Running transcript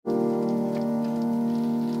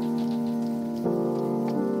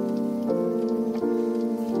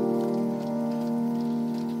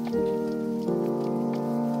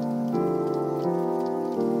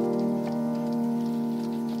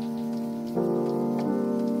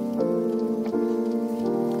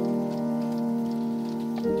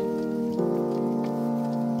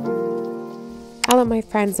my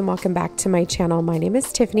friends, and welcome back to my channel. My name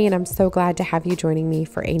is Tiffany and I'm so glad to have you joining me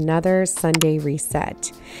for another Sunday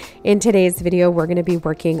reset. In today's video, we're going to be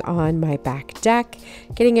working on my back deck,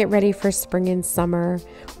 getting it ready for spring and summer.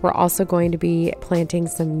 We're also going to be planting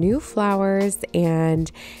some new flowers and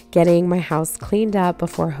getting my house cleaned up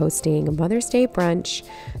before hosting Mother's Day brunch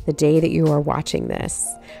the day that you are watching this.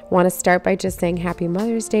 I want to start by just saying Happy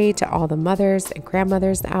Mother's Day to all the mothers and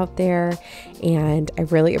grandmothers out there, and I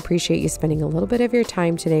really appreciate you spending a little bit of your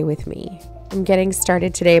time today with me. I'm getting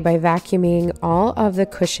started today by vacuuming all of the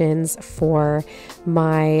cushions for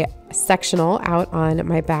my sectional out on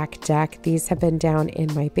my back deck. These have been down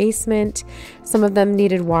in my basement. Some of them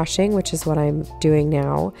needed washing, which is what I'm doing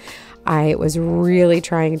now. I was really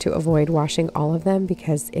trying to avoid washing all of them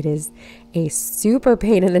because it is a super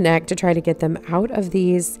pain in the neck to try to get them out of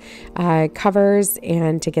these covers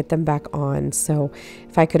and to get them back on. So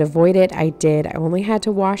if I could avoid it, I did. I only had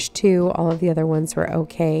to wash 2. All of the other ones were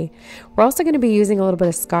okay. We're also going to be using a little bit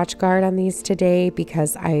of Scotch Guard on these today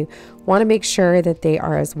because I want to make sure that they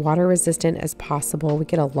are as water resistant as possible. We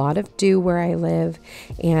get a lot of dew where I live,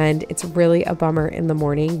 and it's really a bummer in the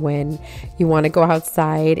morning when you want to go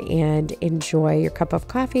outside and enjoy your cup of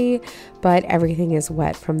coffee, but everything is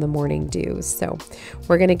wet from the morning dew. So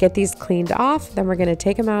we're going to get these cleaned off, then we're going to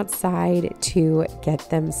take them outside to get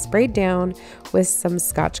them sprayed down with some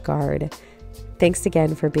Scotch Guard. Thanks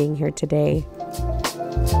again for being here today.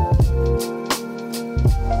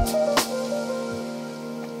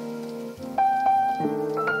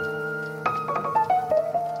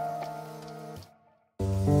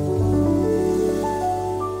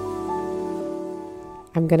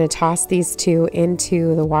 I'm going to toss these 2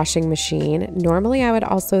 into the washing machine. Normally, I would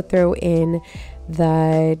also throw in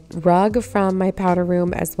the rug from my powder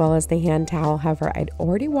room as well as the hand towel. However, I'd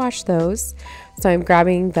already washed those. So I'm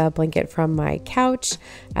grabbing the blanket from my couch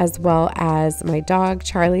as well as my dog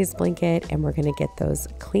Charlie's blanket, and we're going to get those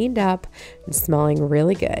cleaned up and smelling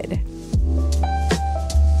really good.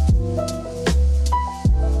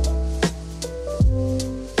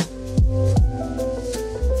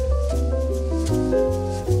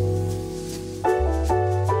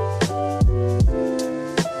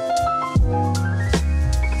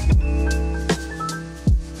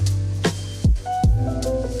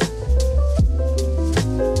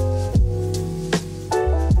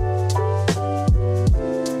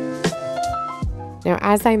 Now,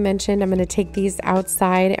 as I mentioned, I'm going to take these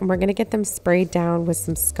outside and we're going to get them sprayed down with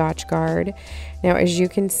some Scotch Guard. Now, as you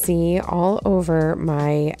can see all over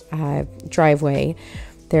my driveway,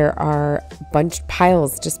 there are just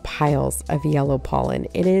piles of yellow pollen.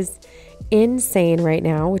 It is insane right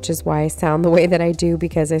now, which is why I sound the way that I do,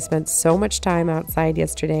 because I spent so much time outside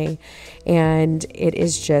yesterday and it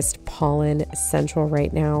is just pollen central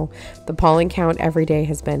right now. The pollen count every day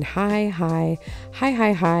has been high.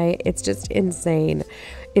 It's just insane.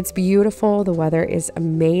 It's beautiful. The weather is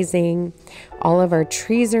amazing. All of our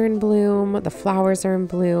trees are in bloom. The flowers are in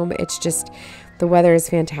bloom. It's just, the weather is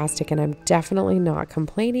fantastic and I'm definitely not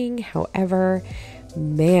complaining. However,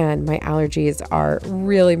 man, my allergies are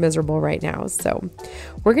really miserable right now. So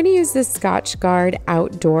we're going to use this Scotch Guard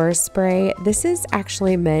outdoor spray. This is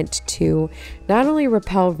actually meant to not only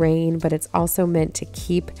repel rain, but it's also meant to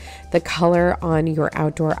keep the color on your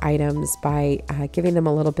outdoor items by giving them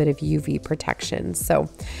a little bit of UV protection. So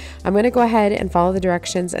I'm going to go ahead and follow the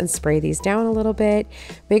directions and spray these down a little bit.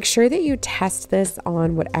 Make sure that you test this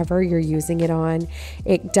on whatever you're using it on.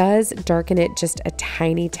 It does darken it just a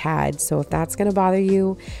tiny tad. So if that's going to bother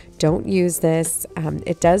you, don't use this.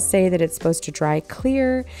 It does say that it's supposed to dry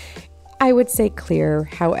clear. I would say clear.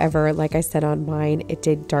 However, like I said on mine, it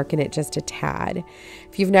did darken it just a tad.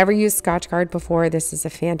 If you've never used Scotch Guard before, this is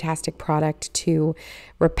a fantastic product to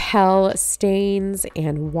repel stains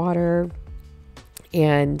and water.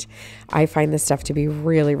 And I find this stuff to be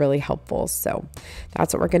really, really helpful. So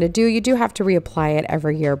that's what we're going to do. You do have to reapply it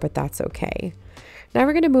every year, but that's okay. Now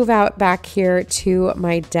we're going to move out back here to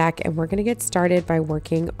my deck and we're going to get started by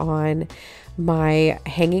working on my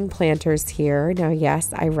hanging planters here. Now,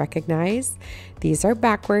 yes, I recognize these are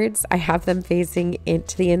backwards. I have them facing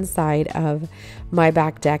into the inside of my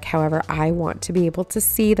back deck. However, I want to be able to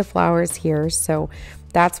see the flowers here. So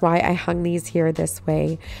that's why I hung these here this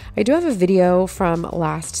way. I do have a video from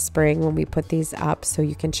last spring when we put these up, so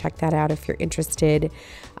you can check that out if you're interested.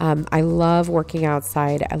 I love working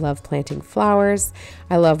outside. I love planting flowers.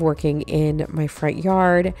 I love working in my front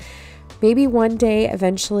yard. Maybe one day,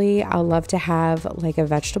 eventually, I'll love to have like a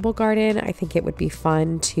vegetable garden. I think it would be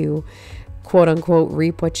fun to quote unquote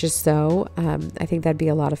reap what you sow. I think that'd be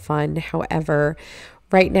a lot of fun. However,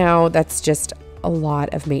 right now, that's just a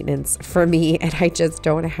lot of maintenance for me, and I just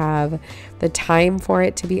don't have the time for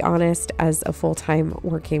it, to be honest, as a full-time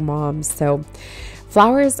working mom. So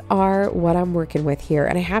flowers are what I'm working with here.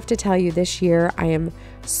 And I have to tell you, this year I am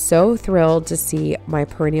so thrilled to see my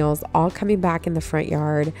perennials all coming back in the front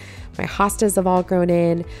yard. My hostas have all grown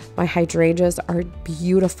in. My hydrangeas are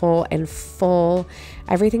beautiful and full.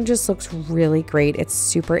 Everything just looks really great. It's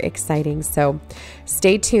super exciting. So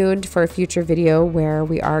stay tuned for a future video where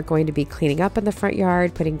we are going to be cleaning up in the front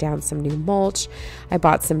yard, putting down some new mulch. I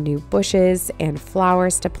bought some new bushes and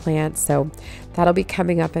flowers to plant, so that'll be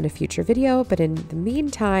coming up in a future video. But in the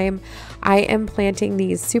meantime, I am planting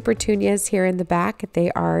these super petunias here in the back.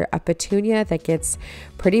 They are a petunia that gets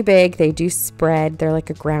pretty big. They do spread. They're like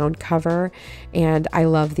a ground cover, and I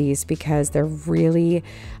love these because they're really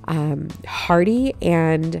hardy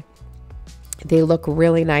and they look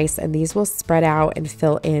really nice, and these will spread out and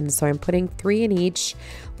fill in. So I'm putting 3 in each,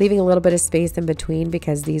 leaving a little bit of space in between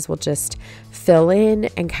because these will just fill in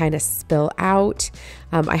and kind of spill out.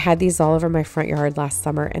 I had these all over my front yard last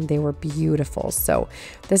summer and they were beautiful. So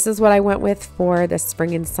this is what I went with for the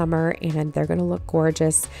spring and summer, and they're going to look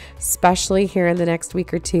gorgeous, especially here in the next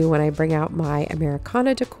week or two when I bring out my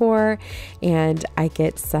Americana decor and I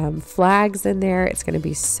get some flags in there. It's going to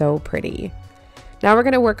be so pretty. Now we're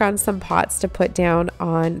going to work on some pots to put down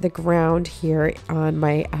on the ground here on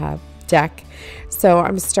my deck. So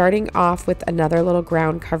I'm starting off with another little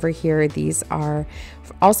ground cover here. These are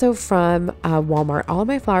also from Walmart. All of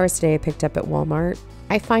my flowers today I picked up at Walmart.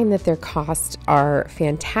 I find that their costs are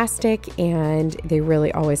fantastic and they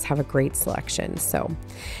really always have a great selection. So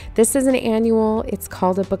this is an annual. It's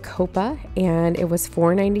called a Bacopa and it was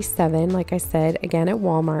 $4.97, like I said, again at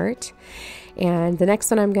Walmart. And the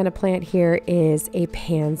next one I'm going to plant here is a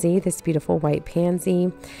pansy, this beautiful white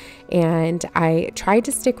pansy. And I tried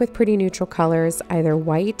to stick with pretty neutral colors, either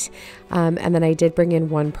white, and then I did bring in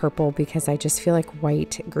one purple because I just feel like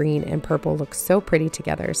white, green, and purple look so pretty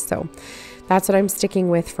together. So that's what I'm sticking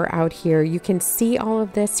with for out here. You can see all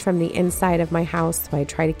of this from the inside of my house, so I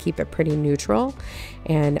try to keep it pretty neutral.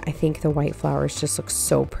 And I think the white flowers just look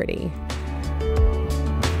so pretty.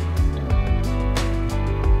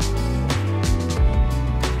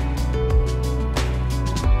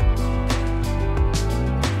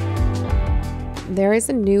 There is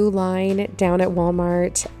a new line down at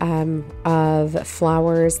Walmart of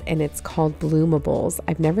flowers, and it's called Bloomables.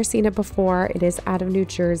 I've never seen it before. It is out of New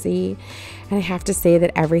Jersey, and I have to say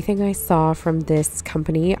that everything I saw from this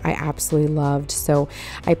company I absolutely loved. So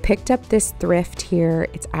I picked up this thrift here.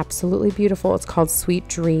 It's absolutely beautiful. It's called Sweet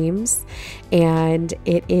Dreams, and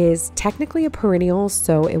it is technically a perennial,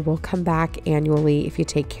 so it will come back annually if you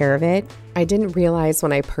take care of it. I didn't realize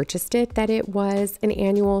when I purchased it that it was an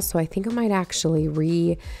annual, so I think I might actually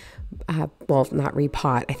not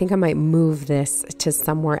repot. I think I might move this to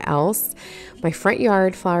somewhere else. My front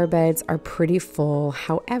yard flower beds are pretty full.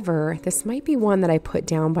 However, this might be one that I put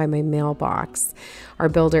down by my mailbox. Our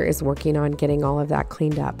builder is working on getting all of that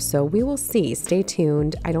cleaned up, so we will see. Stay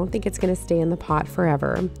tuned. I don't think it's going to stay in the pot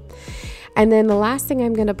forever. And then the last thing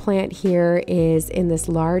I'm going to plant here is in this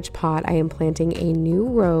large pot, I am planting a new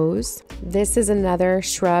rose. This is another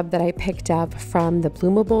shrub that I picked up from the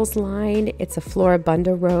Bloomables line. It's a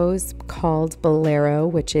Floribunda rose called Bolero,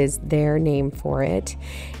 which is their name for it.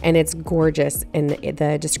 And it's gorgeous. And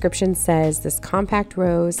the description says this compact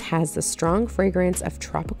rose has the strong fragrance of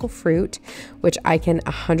tropical fruit, which I can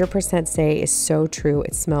 100% say is so true.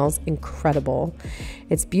 It smells incredible.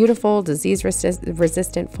 It's beautiful,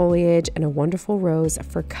 disease-resistant foliage, and a wonderful rose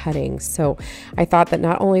for cutting. So I thought that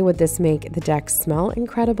not only would this make the deck smell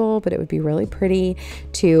incredible, but it would be really pretty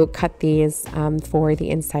to cut these for the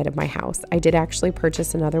inside of my house. I did actually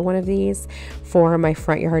purchase another one of these for my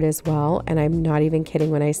front yard as well, and I'm not even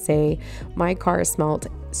kidding when I say my car smelled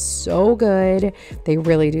so good. They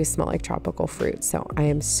really do smell like tropical fruit. So I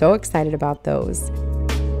am so excited about those.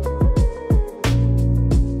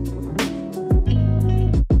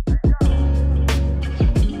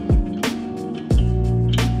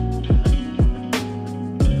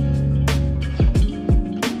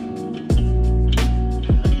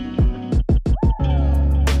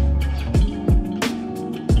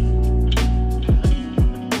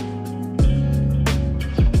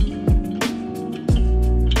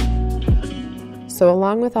 So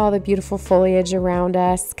along with all the beautiful foliage around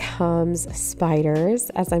us comes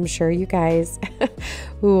spiders, as I'm sure you guys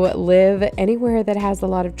who live anywhere that has a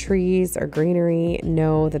lot of trees or greenery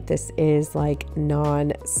know that this is like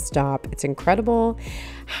non-stop. It's incredible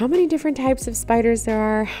how many different types of spiders there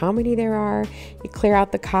are, how many there are. You clear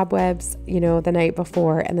out the cobwebs, you know, the night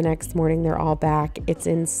before, and the next morning they're all back. It's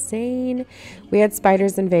insane. We had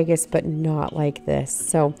spiders in Vegas, but not like this.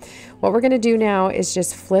 So what we're going to do now is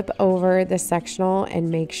just flip over the sectional and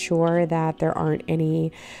make sure that there aren't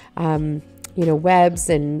any you know, webs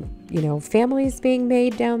and, you know, families being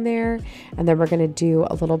made down there. And then we're going to do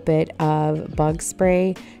a little bit of bug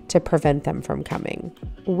spray to prevent them from coming.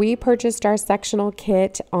 We purchased our sectional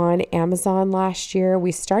kit on Amazon last year.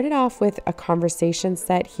 We started off with a conversation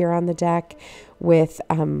set here on the deck with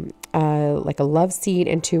like a love seat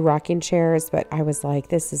and 2 rocking chairs, but I was like,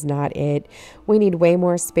 this is not it. We need way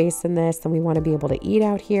more space than this, and we want to be able to eat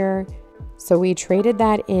out here. So we traded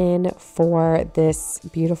that in for this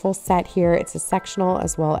beautiful set here. It's a sectional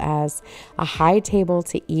as well as a high table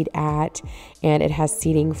to eat at, and it has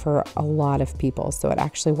seating for a lot of people. So it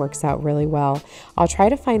actually works out really well. I'll try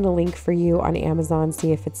to find a link for you on Amazon,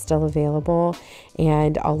 see if it's still available,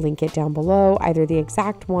 and I'll link it down below, either the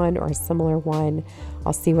exact one or a similar one.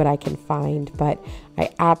 I'll see what I can find, but I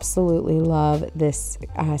absolutely love this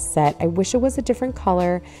set. I wish it was a different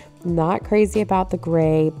color. Not crazy about the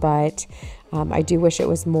gray, but I do wish it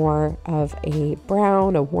was more of a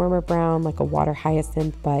brown, a warmer brown, like a water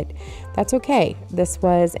hyacinth, but that's okay. This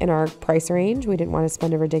was in our price range. We didn't want to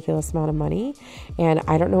spend a ridiculous amount of money. And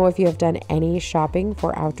I don't know if you have done any shopping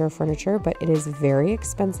for outdoor furniture, but it is very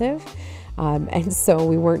expensive. And so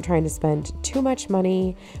we weren't trying to spend too much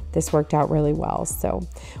money. This worked out really well. So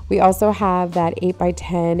we also have that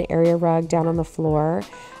 8x10 area rug down on the floor.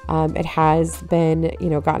 It has been, you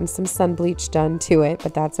know, gotten some sun bleach done to it,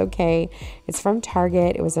 but that's okay. It's from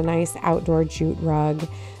Target. It was a nice outdoor jute rug.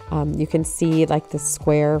 You can see like the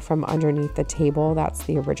square from underneath the table. That's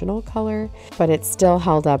the original color, but it still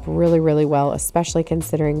held up really, really well, especially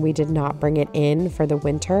considering we did not bring it in for the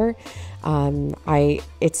winter.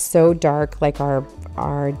 It's so dark, like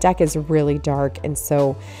our deck is really dark, and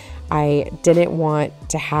so I didn't want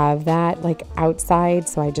to have that like outside,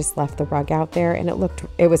 so I just left the rug out there, and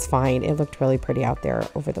it was fine. It looked really pretty out there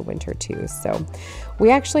over the winter too. So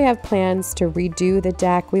we actually have plans to redo the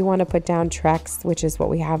deck. We want to put down Trex, which is what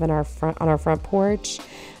we have on our front porch,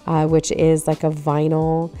 which is like a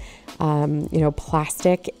vinyl you know,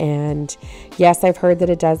 plastic. And yes, I've heard that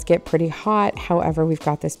it does get pretty hot. However, we've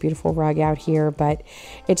got this beautiful rug out here, but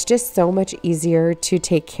it's just so much easier to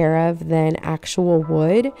take care of than actual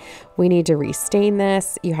wood. We need to restain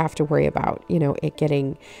this. You have to worry about, you know, it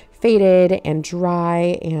getting faded and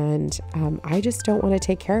dry, and I just don't want to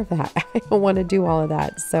take care of that. I don't want to do all of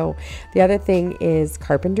that. So the other thing is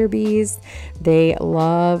carpenter bees. They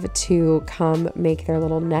love to come make their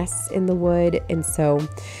little nests in the wood, and so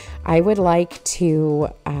I would like to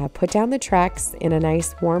put down the Trex in a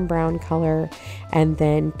nice warm brown color and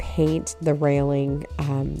then paint the railing,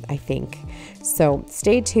 I think. So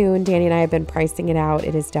stay tuned. Danny and I have been pricing it out.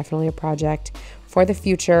 It is definitely a project for the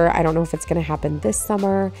future. I don't know if it's going to happen this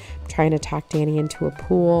summer. I'm trying to talk Danny into a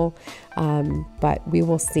pool, but we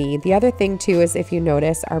will see. The other thing too is, if you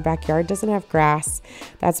notice, our backyard doesn't have grass.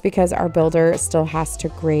 That's because our builder still has to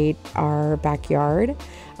grade our backyard.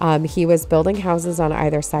 He was building houses on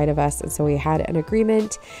either side of us, and so we had an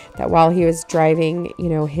agreement that while he was driving, you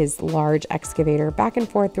know, his large excavator back and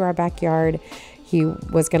forth through our backyard, he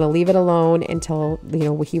was going to leave it alone until, you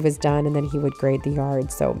know, he was done, and then he would grade the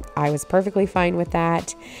yard. So I was perfectly fine with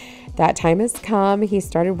that. That time has come. He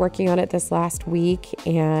started working on it this last week,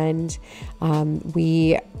 and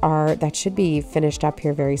that should be finished up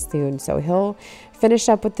here very soon. So he'll finish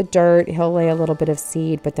up with the dirt. He'll lay a little bit of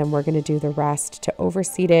seed, but then we're going to do the rest to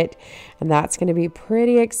overseed it, and that's going to be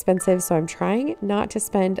pretty expensive. So I'm trying not to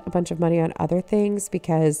spend a bunch of money on other things,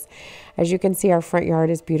 because as you can see, our front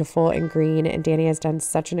yard is beautiful and green, and Danny has done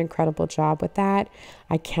such an incredible job with that.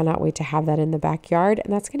 I cannot wait to have that in the backyard,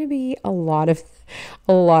 and that's going to be a lot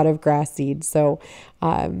of grass seed. So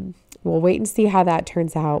we'll wait and see how that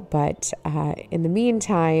turns out. But in the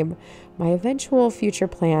meantime, my eventual future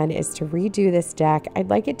plan is to redo this deck.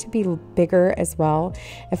 I'd like it to be bigger as well.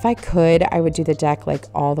 If I could, I would do the deck like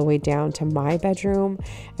all the way down to my bedroom,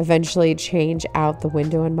 eventually change out the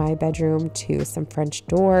window in my bedroom to some French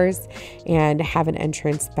doors and have an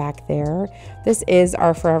entrance back there. This is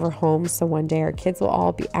our forever home, so one day our kids will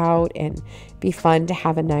all be out, and be fun to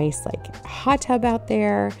have a nice like hot tub out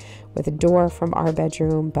there with a door from our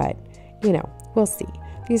bedroom. But you know, we'll see.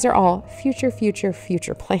 These are all future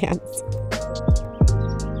plans.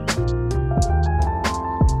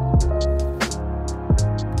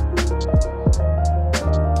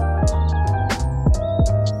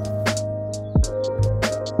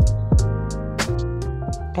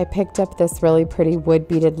 I picked up this really pretty wood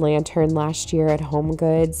beaded lantern last year at Home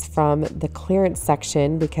Goods from the clearance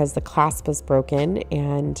section because the clasp was broken,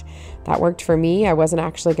 and that worked for me. I wasn't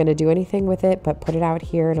actually going to do anything with it, but put it out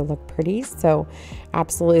here to look pretty. So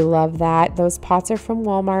absolutely love that. Those pots are from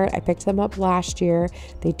Walmart. I picked them up last year.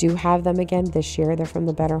 They do have them again this year. They're from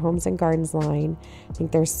the Better Homes and Gardens line. I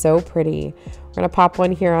think they're so pretty. We're going to pop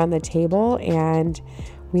one here on the table, and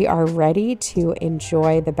we are ready to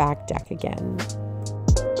enjoy the back deck again.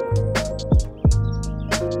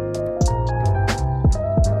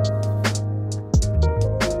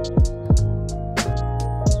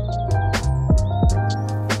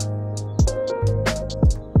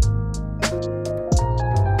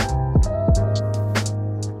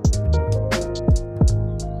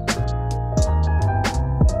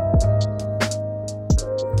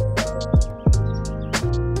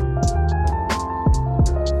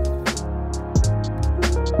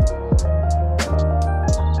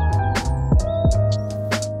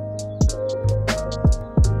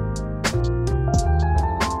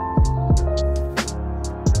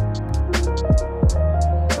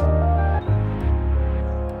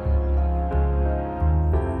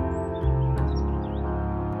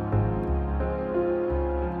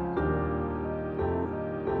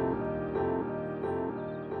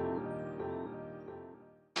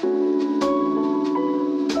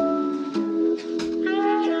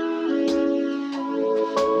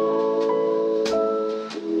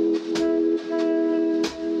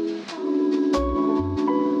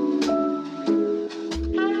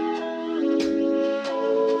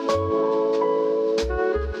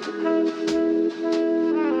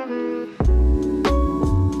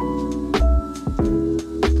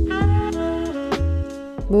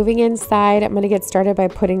 Moving inside, I'm going to get started by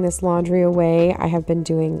putting this laundry away. I have been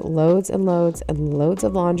doing loads and loads and loads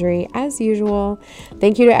of laundry as usual.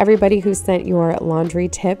 Thank you to everybody who sent your laundry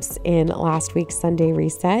tips in last week's Sunday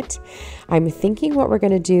reset. I'm thinking what we're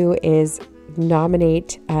going to do is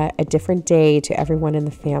nominate a different day to everyone in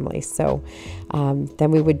the family. So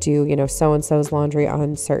then we would do, so-and-so's laundry on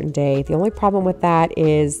a certain day. The only problem with that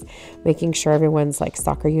is making sure everyone's like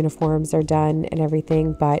soccer uniforms are done and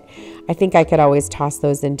everything. But I think I could always toss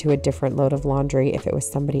those into a different load of laundry if it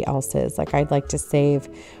was somebody else's. Like I'd like to save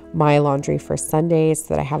my laundry for Sundays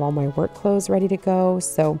so that I have all my work clothes ready to go.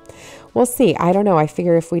 So we'll see. I don't know. I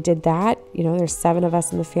figure if we did that, there's 7 of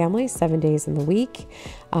us in the family, 7 days in the week.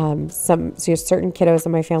 Certain kiddos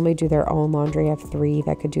in my family do their own laundry. I have 3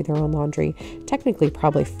 that could do their own laundry. Technically,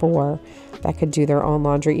 probably 4 that could do their own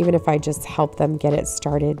laundry, even if I just help them get it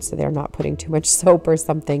started so they're not putting too much soap or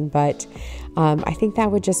something. But I think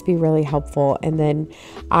that would just be really helpful. And then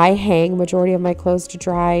I hang majority of my clothes to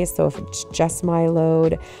dry. So if it's just my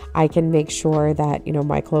load, I can make sure that,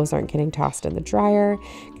 my clothes aren't getting tossed in the dryer,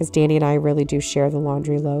 because Danny and I really do share the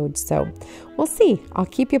laundry load. So we'll see. I'll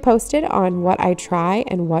keep you posted on what I try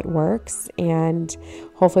and what works, and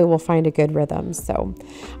hopefully we'll find a good rhythm. So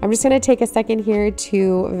I'm just going to take a second here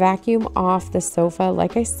to vacuum off the sofa.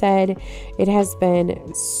 Like I said, it has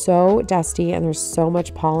been so dusty and there's so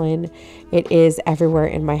much pollen. It is everywhere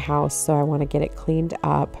in my house, so I want to get it cleaned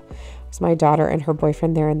up. There's my daughter and her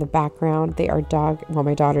boyfriend there in the background. They are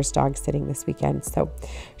my daughter's dog sitting this weekend. So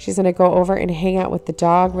she's going to go over and hang out with the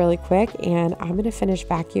dog really quick, and I'm going to finish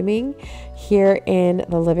vacuuming here in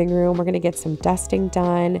the living room. We're going to get some dusting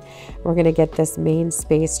done. We're going to get this main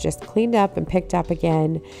space just cleaned up and picked up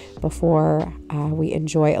again before we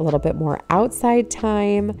enjoy a little bit more outside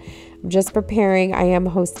time. I'm just preparing. I am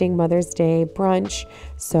hosting Mother's Day brunch,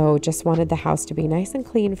 so just wanted the house to be nice and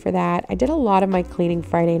clean for that. I did a lot of my cleaning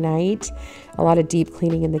Friday night, a lot of deep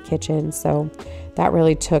cleaning in the kitchen, so that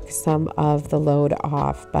really took some of the load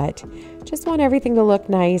off, but just want everything to look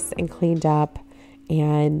nice and cleaned up.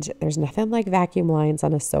 And there's nothing like vacuum lines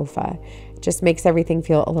on a sofa. It just makes everything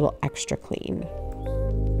feel a little extra clean.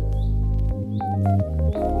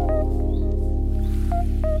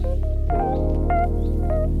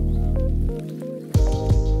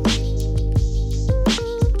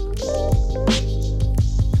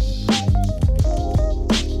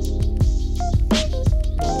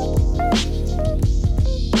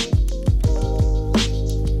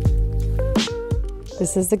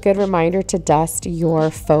 This is a good reminder to dust your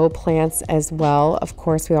faux plants as well. Of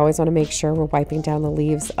course, we always want to make sure we're wiping down the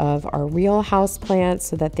leaves of our real house plants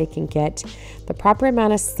so that they can get the proper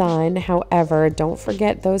amount of sun. However, don't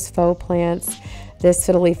forget those faux plants. This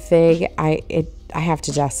fiddly fig, I have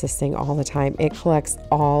to dust this thing all the time. It collects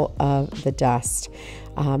all of the dust.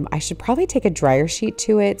 I should probably take a dryer sheet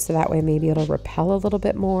to it so that way maybe it'll repel a little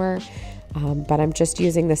bit more. But I'm just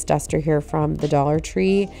using this duster here from the Dollar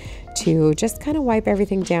Tree to just kind of wipe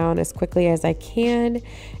everything down as quickly as I can,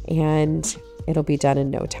 and it'll be done in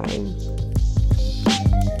no time.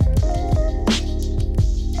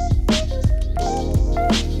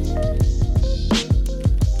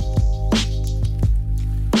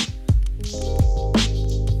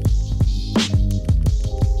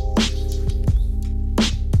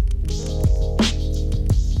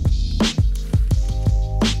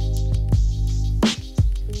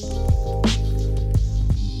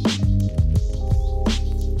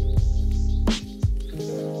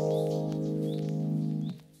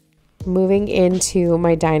 Moving into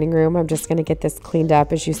my dining room, I'm just going to get this cleaned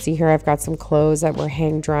up. As you see here, I've got some clothes that were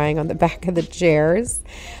hang drying on the back of the chairs.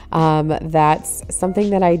 That's something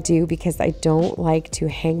that I do because I don't like to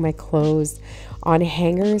hang my clothes on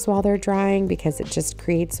hangers while they're drying, because it just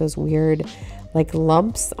creates those weird like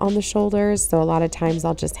lumps on the shoulders. So a lot of times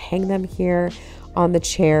I'll just hang them here on the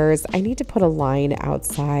chairs. I need to put a line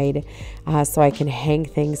outside so I can hang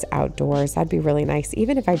things outdoors. That'd be really nice,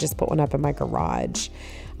 even if I just put one up in my garage.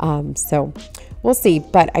 So we'll see,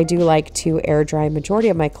 but I do like to air dry majority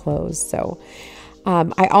of my clothes. So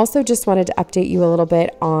I also just wanted to update you a little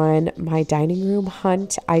bit on my dining room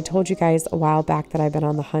hunt. I told you guys a while back that I've been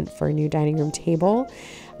on the hunt for a new dining room table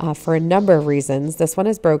for a number of reasons. This one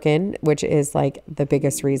is broken, which is like the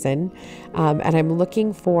biggest reason. And I'm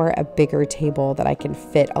looking for a bigger table that I can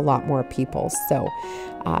fit a lot more people. So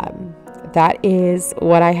that is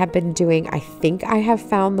what I have been doing. I think I have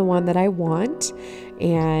found the one that I want.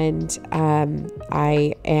 And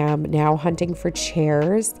I am now hunting for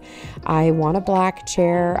chairs. I want a black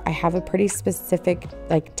chair. I have a pretty specific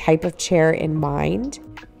like type of chair in mind.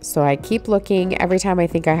 So I keep looking. Every time I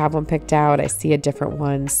think I have one picked out, I see a different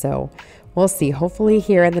one. So we'll see. Hopefully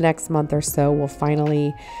here in the next month or so, we'll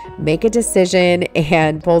finally make a decision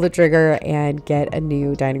and pull the trigger and get a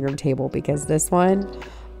new dining room table, because this one,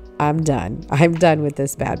 I'm done. I'm done with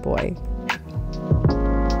this bad boy.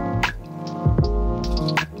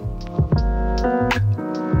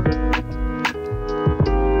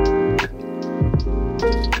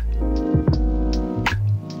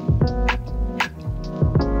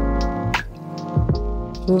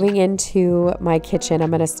 Moving into my kitchen, I'm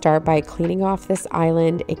going to start by cleaning off this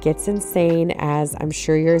island. It gets insane, as I'm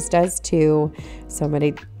sure yours does too. So I'm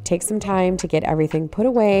going to take some time to get everything put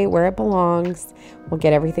away where it belongs. We'll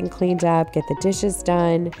get everything cleaned up, get the dishes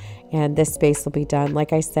done, and this space will be done.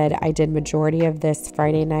 Like I said, I did majority of this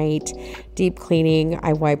Friday night deep cleaning.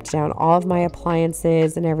 I wiped down all of my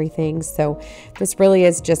appliances and everything. So this really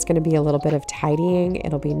is just going to be a little bit of tidying.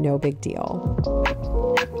 It'll be no big deal.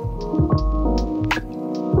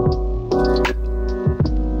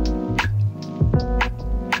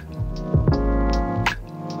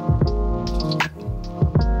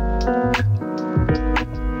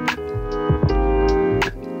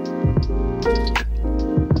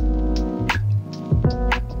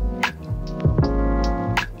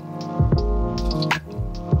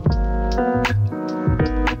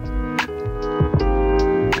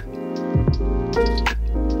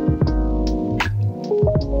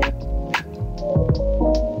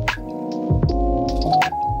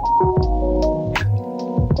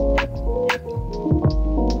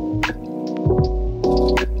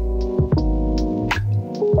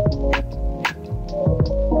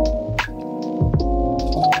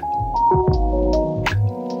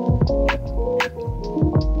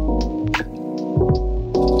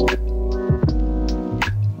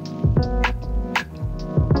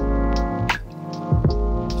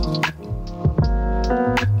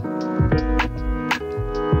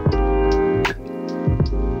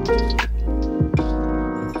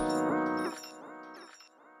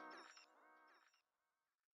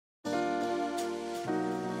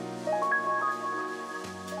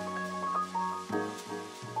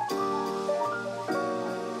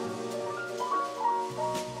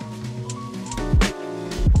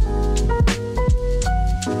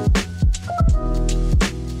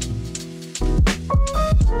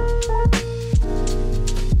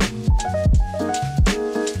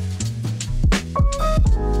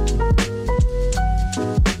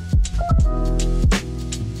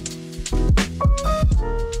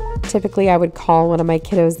 Typically, I would call one of my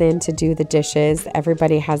kiddos in to do the dishes.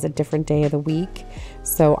 Everybody has a different day of the week,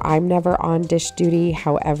 so I'm never on dish duty.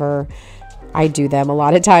 However, I do them a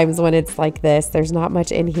lot of times when it's like this. There's not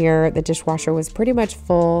much in here. The dishwasher was pretty much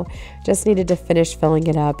full. Just needed to finish filling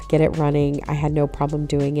it up, get it running. I had no problem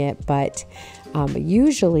doing it, but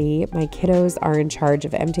usually my kiddos are in charge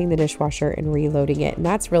of emptying the dishwasher and reloading it. And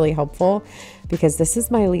that's really helpful because this is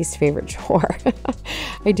my least favorite chore.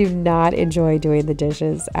 I do not enjoy doing the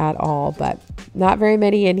dishes at all, but not very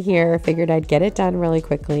many in here. Figured I'd get it done really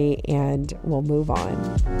quickly and we'll move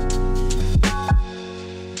on.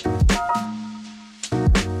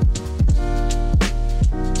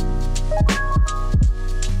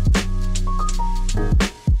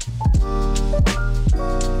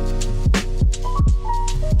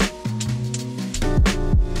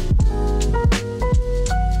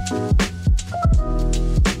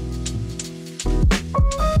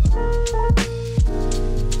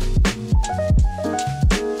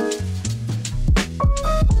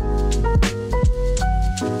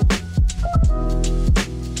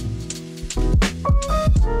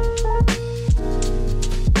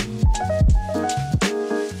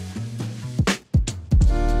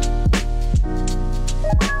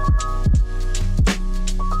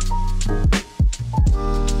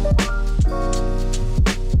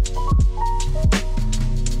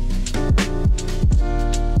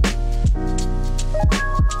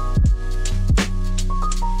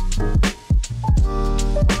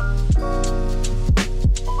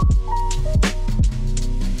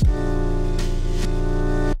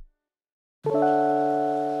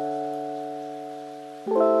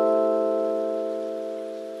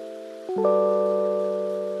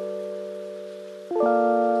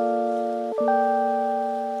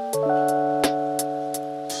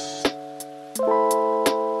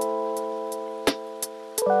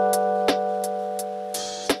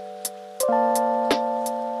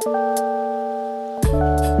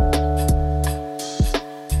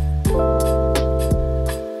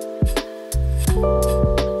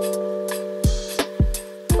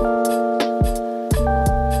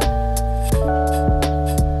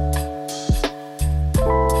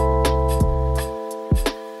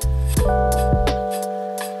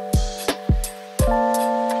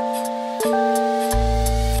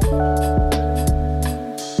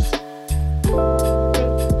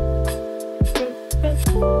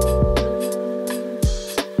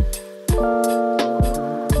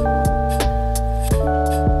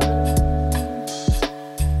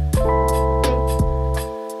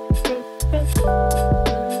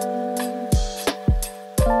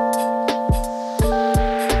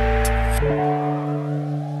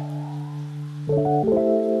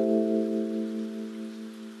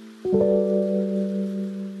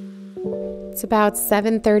 It's about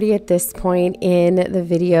 7:30 at this point in the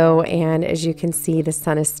video, and as you can see, the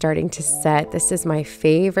sun is starting to set. This is my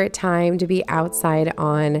favorite time to be outside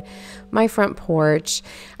on my front porch.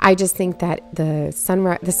 I just think that the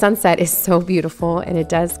sunset is so beautiful, and it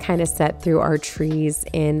does kind of set through our trees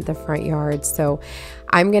in the front yard. So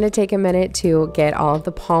I'm going to take a minute to get all of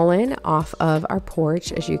the pollen off of our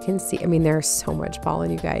porch. As you can see, I mean, there's so much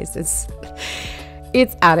pollen, you guys.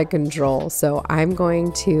 It's out of control. So I'm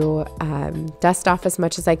going to dust off as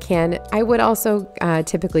much as I can. I would also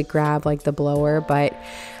typically grab like the blower, but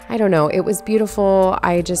I don't know. It was beautiful.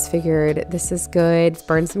 I just figured this is good.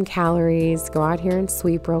 Burn some calories, go out here and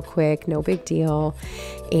sweep real quick. No big deal.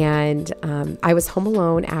 And I was home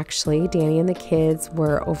alone, actually. Danny and the kids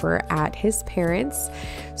were over at his parents'.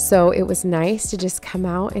 So it was nice to just come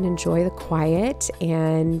out and enjoy the quiet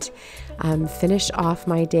and finish off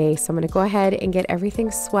my day. So I'm going to go ahead and get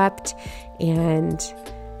everything swept, and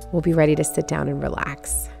we'll be ready to sit down and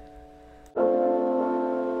relax.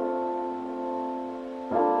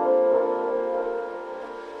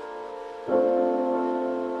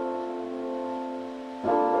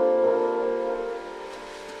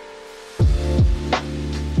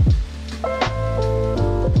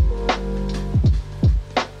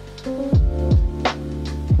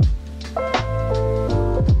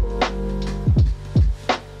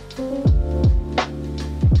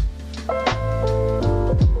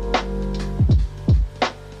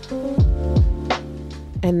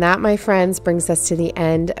 And that, my friends, brings us to the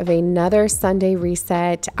end of another Sunday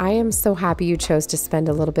reset. I am so happy you chose to spend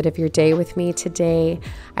a little bit of your day with me today.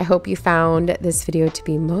 I hope you found this video to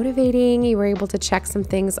be motivating. You were able to check some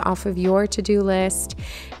things off of your to-do list.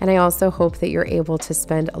 And I also hope that you're able to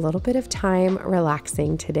spend a little bit of time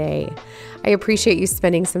relaxing today. I appreciate you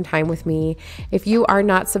spending some time with me. If you are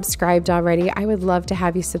not subscribed already, I would love to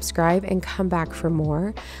have you subscribe and come back for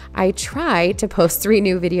more. I try to post 3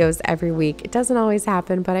 new videos every week. It doesn't always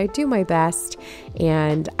happen, but but I do my best,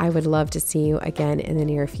 and I would love to see you again in the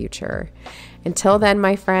near future. Until then,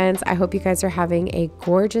 my friends, I hope you guys are having a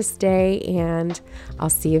gorgeous day, and I'll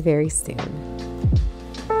see you very soon.